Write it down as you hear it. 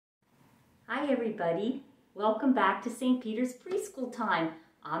Hi everybody, welcome back to St. Peter's Preschool Time.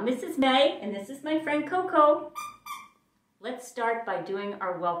 I'm Mrs. May and this is my friend Coco. Let's start by doing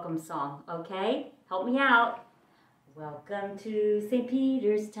our welcome song, okay? Help me out. Welcome to St.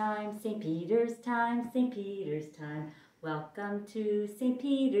 Peter's time, St. Peter's time, St. Peter's time. Welcome to St.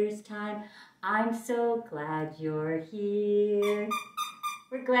 Peter's time. I'm so glad you're here.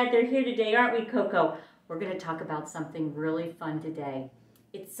 We're glad they're here today, aren't we, Coco? We're going to talk about something really fun today.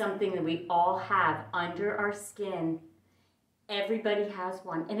 It's something that we all have under our skin. Everybody has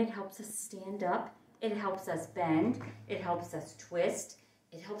one, and it helps us stand up. It helps us bend. It helps us twist.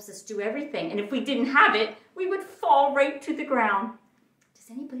 It helps us do everything. And if we didn't have it, we would fall right to the ground. Does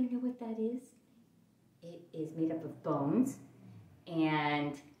anybody know what that is? It is made up of bones,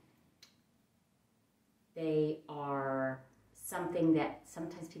 and they are something that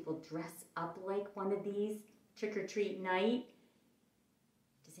sometimes people dress up like one of these trick-or-treat night.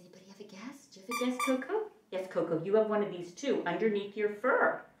 Does anybody have a guess? Do you have a guess, Coco? Yes, Coco, you have one of these too, underneath your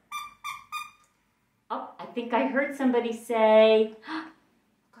fur. Oh, I think I heard somebody say, look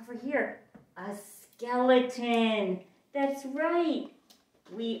over here, a skeleton. That's right.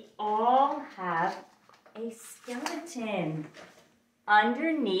 We all have a skeleton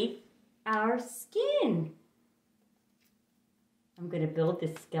underneath our skin. I'm going to build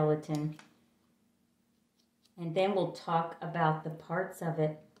this skeleton. And then we'll talk about the parts of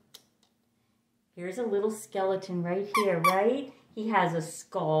it. Here's a little skeleton right here, right? He has a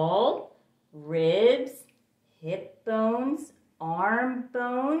skull, ribs, hip bones, arm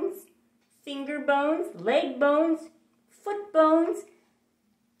bones, finger bones, leg bones, foot bones.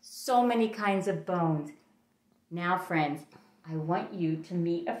 So many kinds of bones. Now, friends, I want you to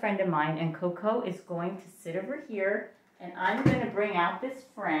meet a friend of mine, and Coco is going to sit over here, and I'm going to bring out this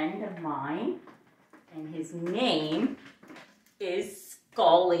friend of mine. And his name is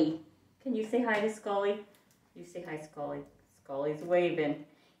Scully. Can you say hi to Scully? You say hi, Scully. Scully's waving.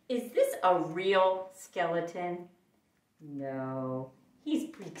 Is this a real skeleton? No, he's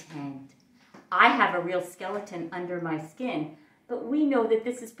pretend. I have a real skeleton under my skin, but we know that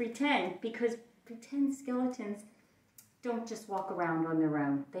this is pretend because pretend skeletons don't just walk around on their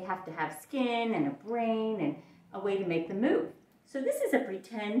own. They have to have skin and a brain and a way to make them move. So this is a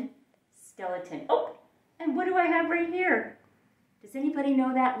pretend skeleton. Oh! And what do I have right here? Does anybody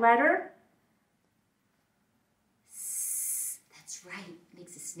know that letter? S. That's right. It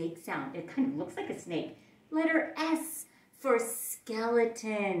makes a snake sound. It kind of looks like a snake. Letter S for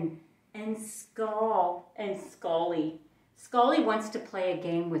skeleton and skull and Scully. Scully wants to play a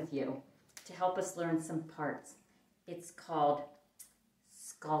game with you to help us learn some parts. It's called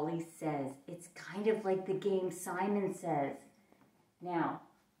Scully Says. It's kind of like the game Simon Says. Now,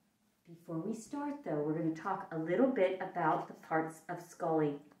 before we start, though, we're going to talk a little bit about the parts of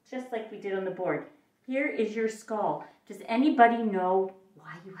Scully, just like we did on the board. Here is your skull. Does anybody know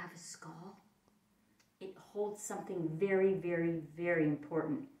why you have a skull? It holds something very, very, very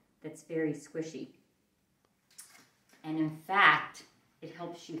important that's very squishy. And in fact, it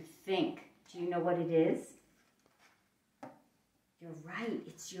helps you think. Do you know what it is? You're right.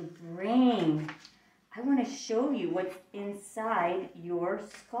 It's your brain. I want to show you what's inside your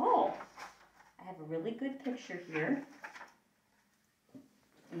skull. I have a really good picture here.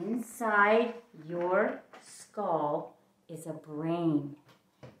 Inside your skull is a brain,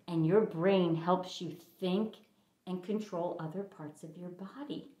 and your brain helps you think and control other parts of your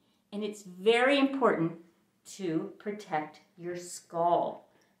body. And it's very important to protect your skull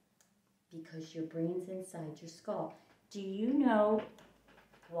because your brain's inside your skull. Do you know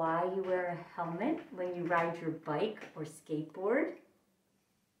why you wear a helmet when you ride your bike or skateboard?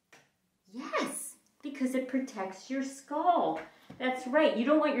 Yes, because it protects your skull. That's right. You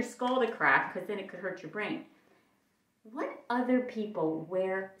don't want your skull to crack because then it could hurt your brain. What other people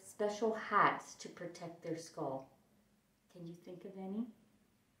wear special hats to protect their skull? Can you think of any?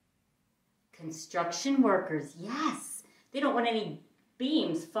 Construction workers, yes. They don't want any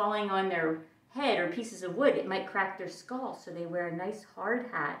beams falling on their head or pieces of wood. It might crack their skull, so they wear a nice hard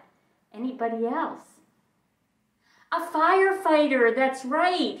hat. Anybody else? A firefighter, that's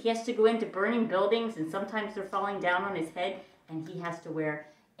right. He has to go into burning buildings, and sometimes they're falling down on his head, and he has to wear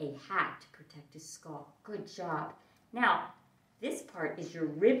a hat to protect his skull. Good job. Now, this part is your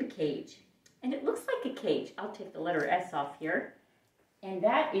rib cage, and it looks like a cage. I'll take the letter S off here, and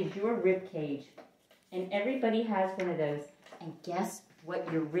that is your rib cage, and everybody has one of those. And guess what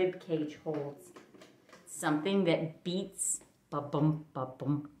your rib cage holds? Something that beats ba-bum,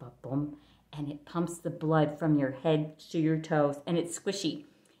 ba-bum, ba-bum, and it pumps the blood from your head to your toes, and it's squishy,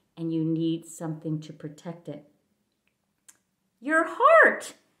 and you need something to protect it. Your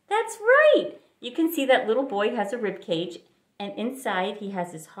heart! That's right. You can see that little boy has a rib cage, and inside he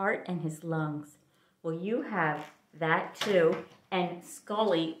has his heart and his lungs. Well, you have that too, and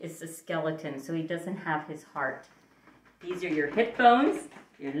Scully is the skeleton, so he doesn't have his heart. These are your hip bones,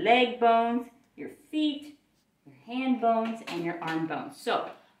 your leg bones, your feet, your hand bones, and your arm bones. So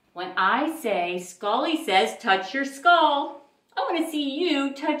when I say, Scully says, touch your skull, I want to see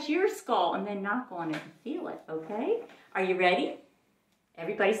you touch your skull and then knock on it and feel it, okay? Are you ready?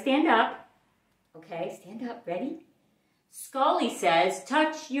 Everybody stand up. Okay, stand up, ready? Scully says,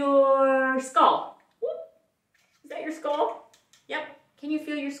 touch your skull. Whoop. Is that your skull? Yep. Can you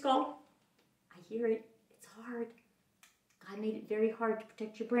feel your skull? I hear it. It's hard. God made it very hard to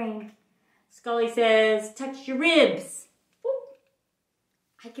protect your brain. Scully says, touch your ribs. Whoop.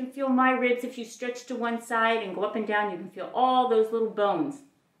 I can feel my ribs. If you stretch to one side and go up and down, you can feel all those little bones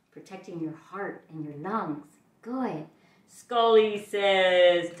protecting your heart and your lungs. Good. Scully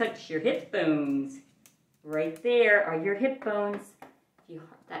says, touch your hip bones. Right there are your hip bones.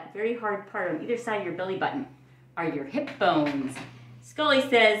 That very hard part on either side of your belly button are your hip bones. Scully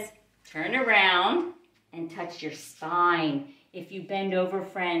says, turn around and touch your spine. If you bend over,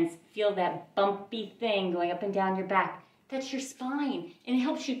 friends, feel that bumpy thing going up and down your back. That's your spine, and it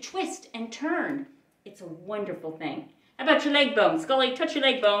helps you twist and turn. It's a wonderful thing. How about your leg bone? Scully, touch your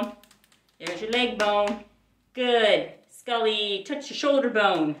leg bone. There's your leg bone. Good. Scully, touch your shoulder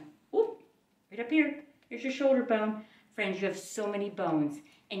bone. Whoop, right up here. Here's your shoulder bone. Friends, you have so many bones,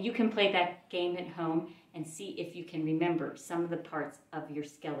 and you can play that game at home and see if you can remember some of the parts of your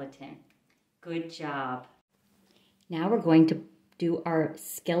skeleton. Good job. Now we're going to do our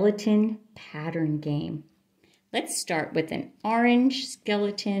skeleton pattern game. Let's start with an orange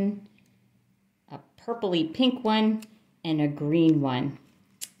skeleton, a purpley pink one, and a green one.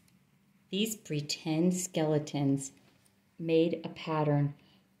 These pretend skeletons made a pattern.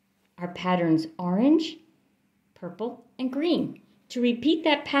 Our pattern's orange, purple, and green. To repeat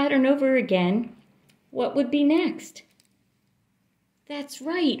that pattern over again, what would be next? That's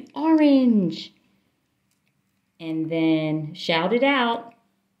right, orange. And then shout it out.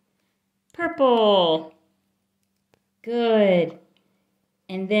 Purple. Good.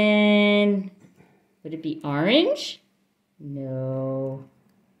 And then, would it be orange? No.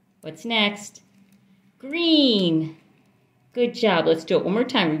 What's next? Green. Good job. Let's do it one more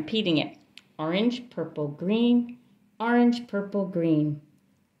time, repeating it. Orange, purple, green. Orange, purple, green.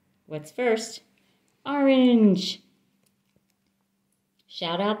 What's first? Orange.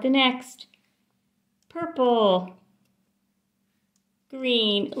 Shout out the next. Purple.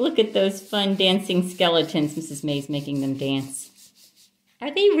 Green. Look at those fun dancing skeletons. Mrs. May's making them dance.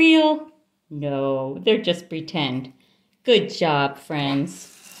 Are they real? No, they're just pretend. Good job,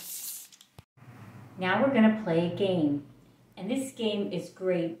 friends. Now we're going to play a game. And this game is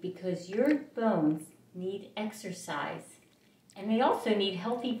great because your bones need exercise. And they also need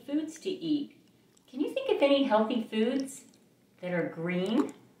healthy foods to eat. Can you think of any healthy foods that are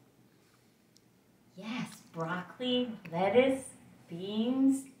green? Yes, broccoli, lettuce,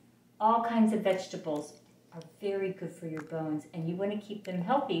 beans, all kinds of vegetables are very good for your bones, and you want to keep them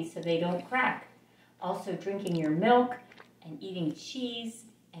healthy so they don't crack. Also, drinking your milk and eating cheese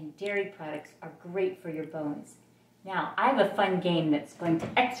and dairy products are great for your bones. Now, I have a fun game that's going to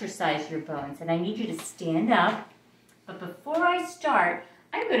exercise your bones, and I need you to stand up. But before I start,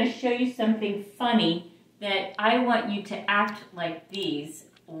 I'm going to show you something funny that I want you to act like these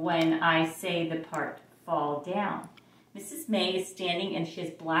when I say the part fall down. Mrs. May is standing and she has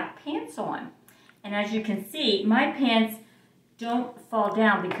black pants on. And as you can see, my pants don't fall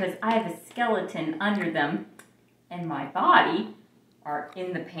down because I have a skeleton under them and my body are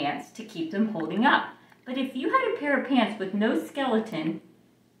in the pants to keep them holding up. But if you had a pair of pants with no skeleton,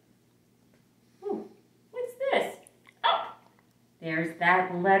 ooh, what's this? Oh, there's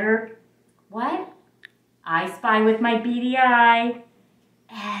that letter. What? I spy with my beady eye.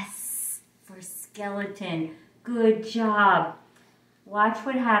 S for skeleton. Good job. Watch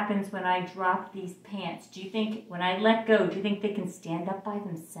what happens when I drop these pants. Do you think, when I let go, do you think they can stand up by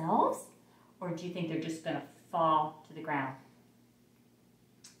themselves? Or do you think they're just going to fall to the ground?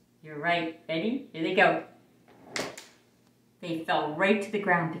 You're right. Ready? Here they go. They fell right to the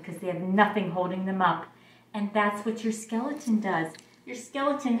ground because they have nothing holding them up. And that's what your skeleton does. Your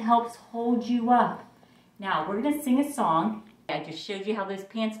skeleton helps hold you up. Now, we're going to sing a song. I just showed you how those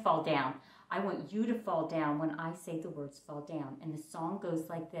pants fall down. I want you to fall down when I say the words fall down. And the song goes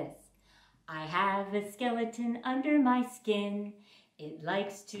like this. I have a skeleton under my skin. It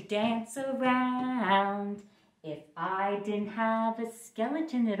likes to dance around. If I didn't have a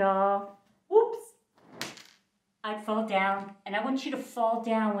skeleton at all, whoops, I'd fall down, and I want you to fall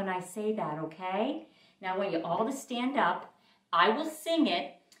down when I say that, okay? Now I want you all to stand up. I will sing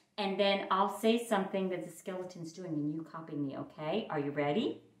it, and then I'll say something that the skeleton's doing, and you copy me, okay? Are you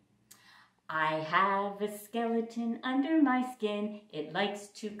ready? I have a skeleton under my skin. It likes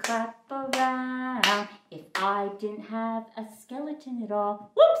to clap around. If I didn't have a skeleton at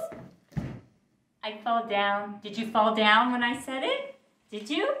all, whoops, I'd fall down. Did you fall down when I said it? Did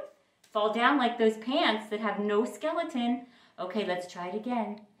you? Fall down like those pants that have no skeleton. Okay, let's try it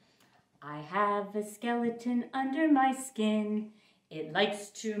again. I have a skeleton under my skin. It likes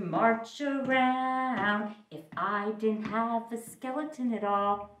to march around. If I didn't have a skeleton at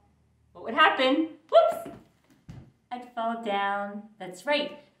all, what would happen? Whoops! I'd fall down. That's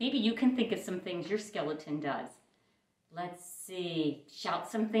right. Maybe you can think of some things your skeleton does. Let's see. Shout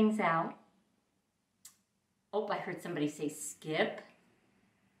some things out. Oh, I heard somebody say skip.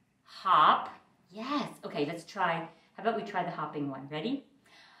 Hop. Yes. Okay, let's try. How about we try the hopping one? Ready?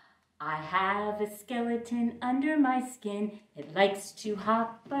 I have a skeleton under my skin. It likes to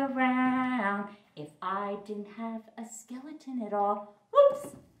hop around. If I didn't have a skeleton at all,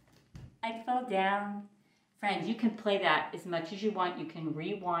 whoops, I'd fall down. Friends, you can play that as much as you want. You can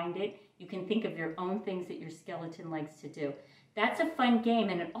rewind it. You can think of your own things that your skeleton likes to do. That's a fun game,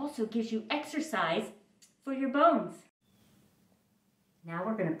 and it also gives you exercise for your bones. Now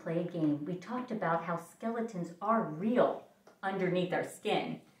we're going to play a game. We talked about how skeletons are real underneath our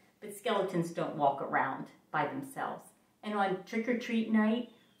skin, but skeletons don't walk around by themselves. And on trick-or-treat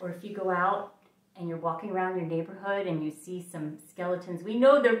night, or if you go out and you're walking around your neighborhood and you see some skeletons, we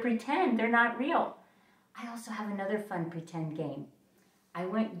know they're pretend, they're not real. I also have another fun pretend game. I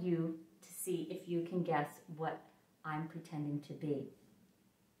want you to see if you can guess what I'm pretending to be.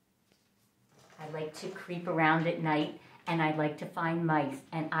 I like to creep around at night, and I like to find mice,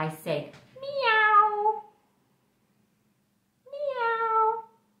 and I say, meow, meow.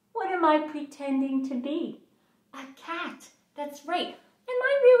 What am I pretending to be? A cat. That's right. Am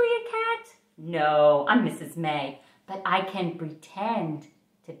I really a cat? No, I'm Mrs. May, but I can pretend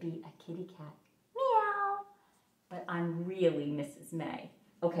to be a kitty cat. Meow. But I'm really Mrs. May.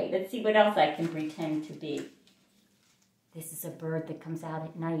 Okay, let's see what else I can pretend to be. This is a bird that comes out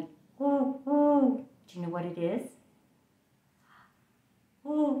at night. Ooh, ooh. Do you know what it is?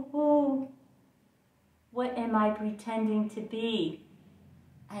 Ooh, ooh. What am I pretending to be?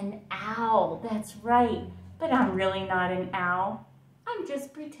 An owl, that's right. But I'm really not an owl. I'm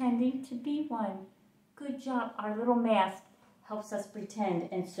just pretending to be one. Good job. Our little mask helps us pretend,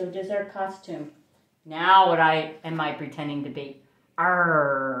 and so does our costume. Now what am I pretending to be?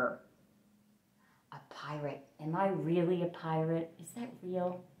 Arr. A pirate. Am I really a pirate? Is that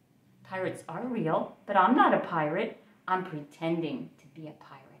real? Pirates are real, but I'm not a pirate. I'm pretending to be a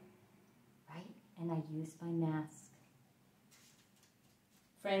pirate, right? And I use my mask.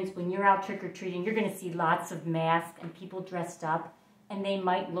 Friends, when you're out trick-or-treating, you're going to see lots of masks and people dressed up, and they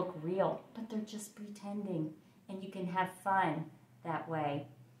might look real, but they're just pretending, and you can have fun that way.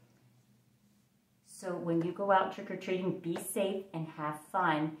 So when you go out trick-or-treating, be safe and have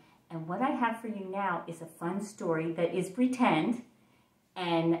fun. And what I have for you now is a fun story that is pretend,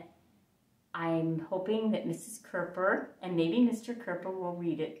 and I'm hoping that Mrs. Kerper and maybe Mr. Kerper will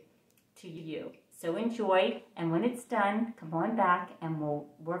read it to you. So enjoy, and when it's done, come on back and we'll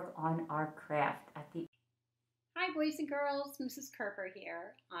work on our craft at the end. Hi boys and girls, Mrs. Kerper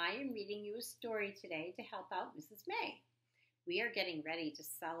here. I am reading you a story today to help out Mrs. May. We are getting ready to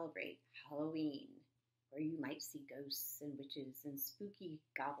celebrate Halloween, where you might see ghosts and witches and spooky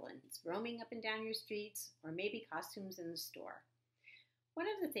goblins roaming up and down your streets, or maybe costumes in the store. One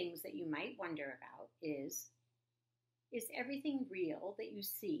of the things that you might wonder about is everything real that you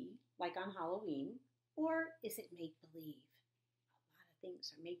see, like on Halloween, or is it make-believe? A lot of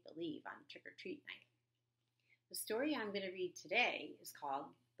things are make-believe on trick-or-treat night. The story I'm going to read today is called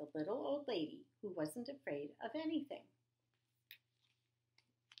The Little Old Lady Who Wasn't Afraid of Anything.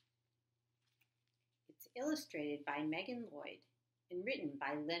 It's illustrated by Megan Lloyd and written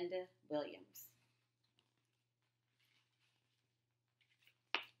by Linda Williams.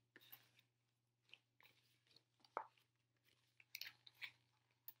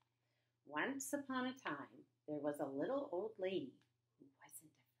 Once upon a time, there was a little old lady who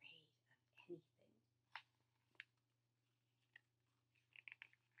wasn't afraid of anything.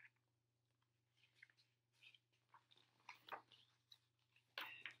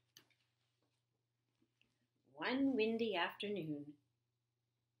 One windy afternoon,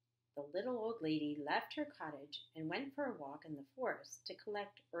 the little old lady left her cottage and went for a walk in the forest to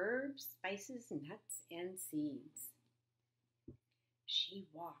collect herbs, spices, nuts, and seeds. She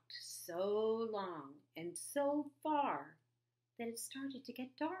walked so long and so far that it started to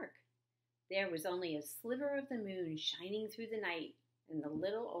get dark. There was only a sliver of the moon shining through the night, and the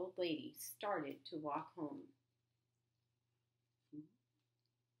little old lady started to walk home.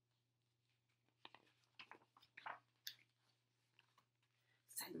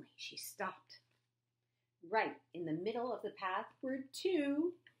 Suddenly she stopped. Right in the middle of the path were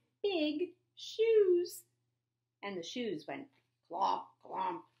two big shoes, and the shoes went clomp,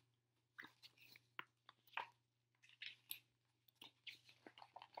 clomp.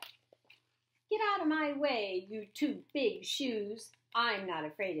 Get out of my way, you two big shoes. I'm not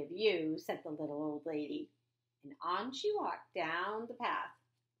afraid of you, said the little old lady. And on she walked down the path.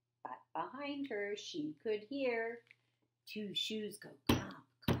 But behind her she could hear two shoes go clomp,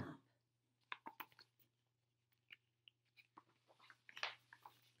 clomp.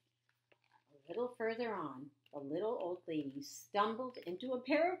 A little further on, the little old lady stumbled into a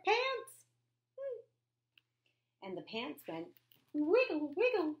pair of pants. And the pants went wiggle,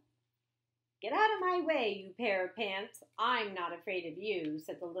 wiggle. Get out of my way, you pair of pants. I'm not afraid of you,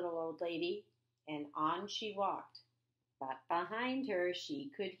 said the little old lady. And on she walked. But behind her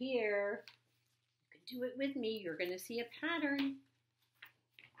she could hear, you can do it with me, you're going to see a pattern.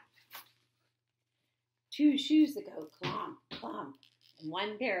 Two shoes that go clomp, clomp, and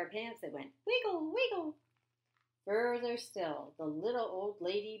one pair of pants that went wiggle, wiggle. Further still, the little old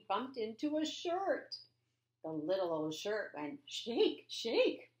lady bumped into a shirt. The little old shirt went shake,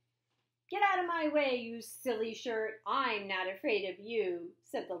 shake. Get out of my way, you silly shirt. I'm not afraid of you,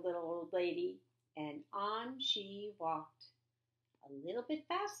 said the little old lady. And on she walked, a little bit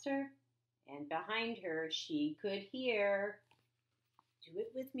faster, and behind her she could hear, do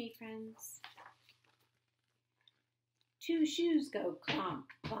it with me, friends. Two shoes go clomp,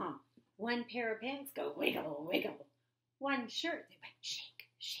 clomp. One pair of pants go wiggle, wiggle. One shirt, they went shake,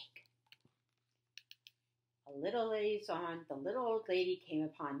 shake. A little ways on, the little old lady came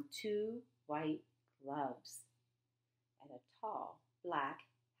upon two white gloves and a tall black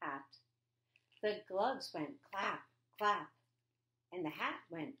hat. The gloves went clap, clap, and the hat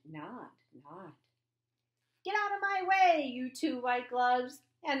went nod, nod. Get out of my way, you two white gloves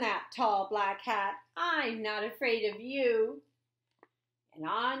and that tall black hat. I'm not afraid of you. And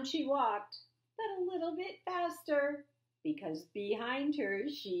on she walked, but a little bit faster, because behind her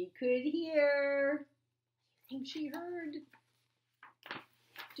she could hear. I think she heard.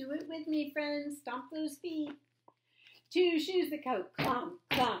 Do it with me, friends. Stomp those feet. Two shoes that go clomp,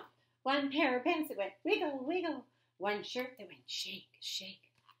 clomp. One pair of pants that went wiggle, wiggle. One shirt that went shake, shake.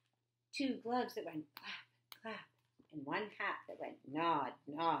 Two gloves that went clap, clap. And one hat that went nod,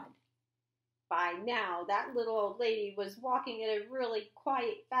 nod. By now, that little old lady was walking at a really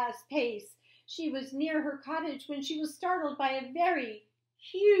quiet, fast pace. She was near her cottage when she was startled by a very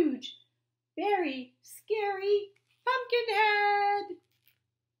huge, very scary pumpkin head.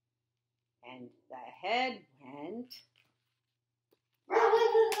 And the head went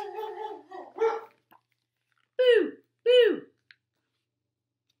boo, boo.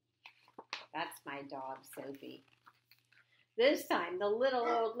 That's my dog, Sophie. This time, the little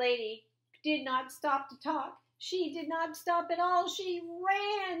old lady did not stop to talk. She did not stop at all. She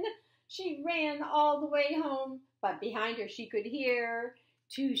ran. She ran all the way home. But behind her, she could hear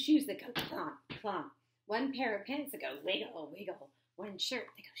two shoes that go clomp, clomp. One pair of pants that go wiggle, wiggle. One shirt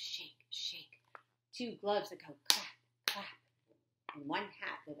that goes shake, shake. Two gloves that go clap, clap. And one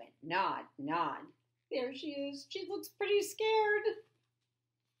hat that went nod, nod. There she is. She looks pretty scared.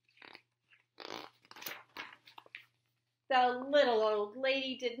 The little old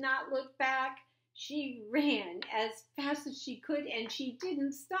lady did not look back. She ran as fast as she could, and she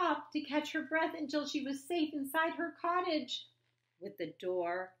didn't stop to catch her breath until she was safe inside her cottage with the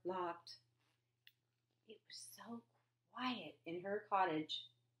door locked. It was so quiet in her cottage.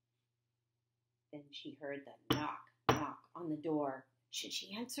 Then she heard the knock, knock on the door. Should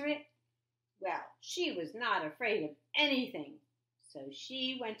she answer it? Well, she was not afraid of anything, so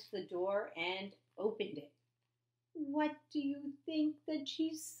she went to the door and opened it. What do you think that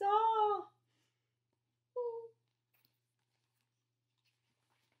she saw?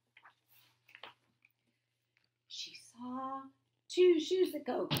 She saw two shoes that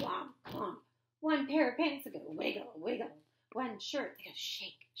go clomp, clomp. One pair of pants that go wiggle, wiggle. One shirt that goes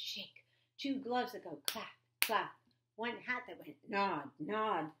shake, shake. Two gloves that go clap, clap. One hat that went nod,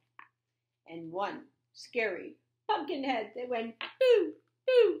 nod. And one scary pumpkin head that went boo,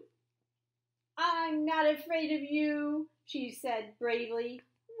 boo. I'm not afraid of you, she said bravely.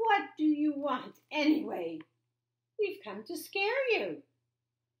 What do you want anyway? We've come to scare you.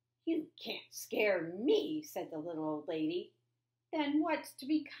 You can't scare me, said the little old lady. Then what's to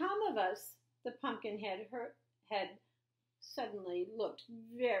become of us? The Pumpkinhead head suddenly looked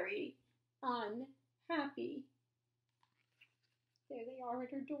very unhappy. There they are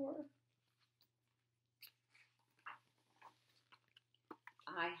at her door.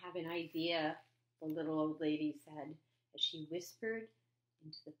 I have an idea, the little old lady said as she whispered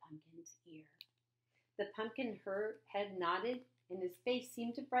into the pumpkin's ear. The pumpkin head nodded and his face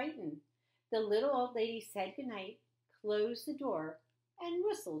seemed to brighten. The little old lady said goodnight, closed the door, and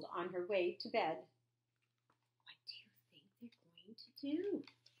whistled on her way to bed. What do you think they're going to do?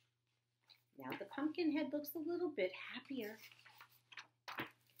 Now the pumpkin head looks a little bit happier.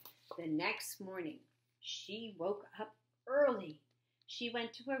 The next morning, she woke up early. She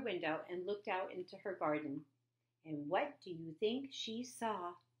went to her window and looked out into her garden. And what do you think she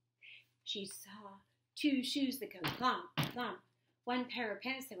saw? She saw 2 shoes that go thump, thump. 1 pair of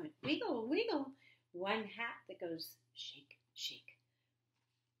pants that went wiggle, wiggle. 1 hat that goes shake, shake.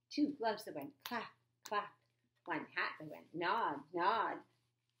 2 gloves that went clap, clap. 1 hat that went nod, nod.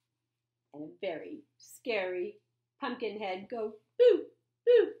 And a very scary pumpkin head go boo,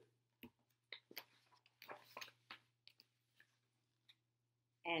 boo.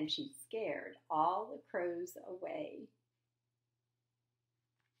 And she scared all the crows away.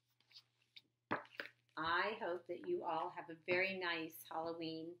 I hope that you all have a very nice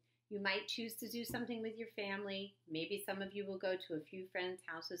Halloween. You might choose to do something with your family. Maybe some of you will go to a few friends'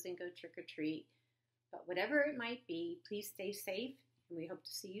 houses and go trick-or-treat. But whatever it might be, please stay safe, and we hope to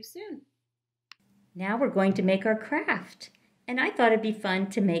see you soon. Now we're going to make our craft. And I thought it'd be fun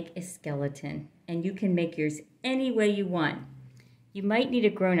to make a skeleton. And you can make yours any way you want. You might need a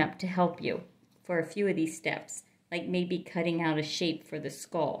grown-up to help you for a few of these steps, like maybe cutting out a shape for the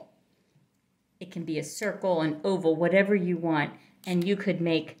skull. It can be a circle, an oval, whatever you want. And you could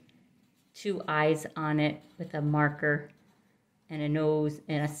make 2 eyes on it with a marker and a nose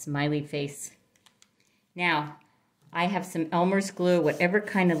and a smiley face. Now, I have some Elmer's glue, whatever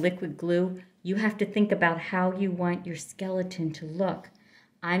kind of liquid glue. You have to think about how you want your skeleton to look.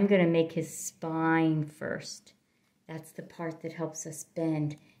 I'm going to make his spine first. That's the part that helps us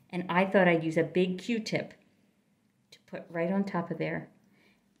bend. And I thought I'd use a big Q-tip to put right on top of there.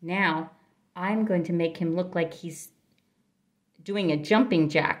 Now, I'm going to make him look like he's doing a jumping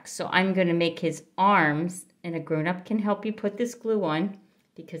jack. So I'm going to make his arms, and a grown-up can help you put this glue on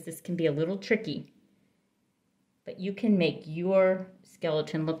because this can be a little tricky. But you can make your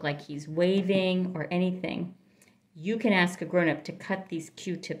skeleton look like he's waving or anything. You can ask a grown-up to cut these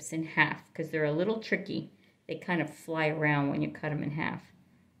Q-tips in half because they're a little tricky. They kind of fly around when you cut them in half.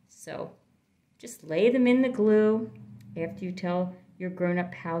 So just lay them in the glue after you tell your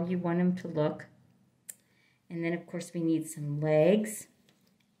grown-up how you want him to look. And then, of course, we need some legs,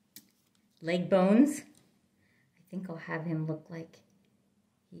 leg bones. I think I'll have him look like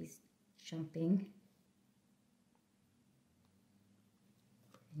he's jumping.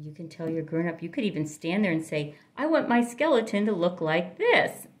 And you can tell your grown-up, you could even stand there and say, I want my skeleton to look like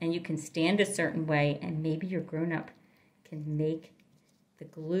this. And you can stand a certain way, and maybe your grown-up can make the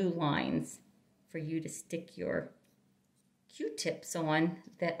glue lines for you to stick your Q-tips on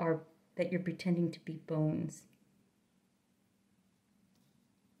that you're pretending to be bones.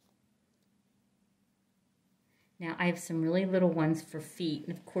 Now I have some really little ones for feet,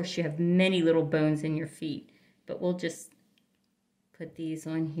 and of course you have many little bones in your feet, but we'll just put these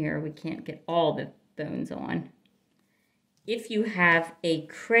on here. We can't get all the bones on. If you have a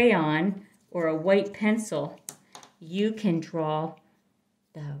crayon or a white pencil, you can draw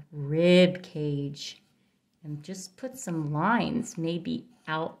the rib cage and just put some lines maybe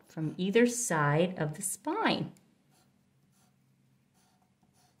out from either side of the spine.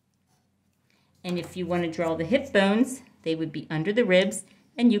 And if you want to draw the hip bones, they would be under the ribs,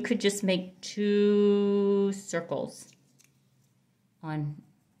 and you could just make 2 circles, one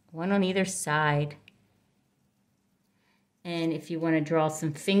on either side. And if you want to draw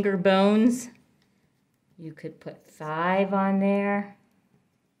some finger bones, you could put 5 on there.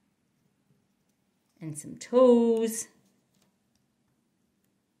 And some toes.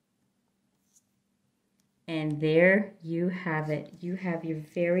 And there you have it. You have your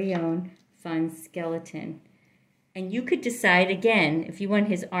very own fun skeleton. And you could decide again if you want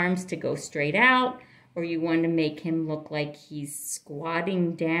his arms to go straight out, or you want to make him look like he's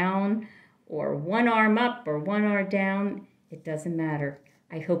squatting down, or 1 arm up or 1 arm down. It doesn't matter.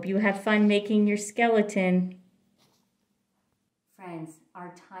 I hope you have fun making your skeleton. Friends,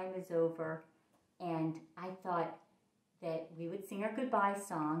 our time is over. And I thought that we would sing our goodbye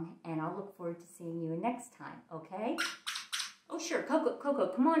song, and I'll look forward to seeing you next time, okay? Oh, sure.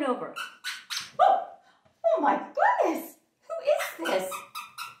 Coco, come on over. Oh my goodness! Who is this?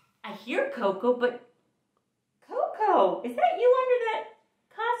 I hear Coco, but Coco, is that you under that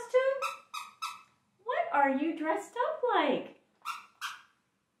costume? What are you dressed up like?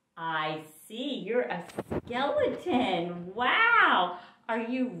 I see, you're a skeleton. Wow. Are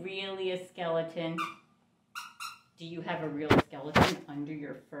you really a skeleton? Do you have a real skeleton under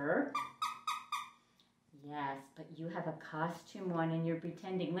your fur? Yes, but you have a costume on and you're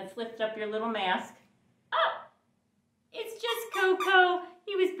pretending. Let's lift up your little mask. Oh, it's just Coco.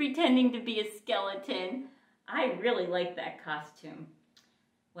 He was pretending to be a skeleton. I really like that costume.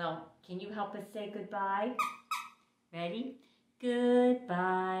 Well, can you help us say goodbye? Ready?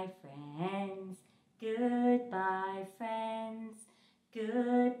 Goodbye, friends. Goodbye, friends.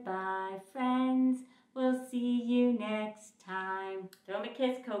 Goodbye, friends. We'll see you next time. Throw him a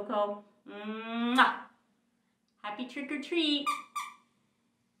kiss, Coco. Mwah! Happy trick or treat.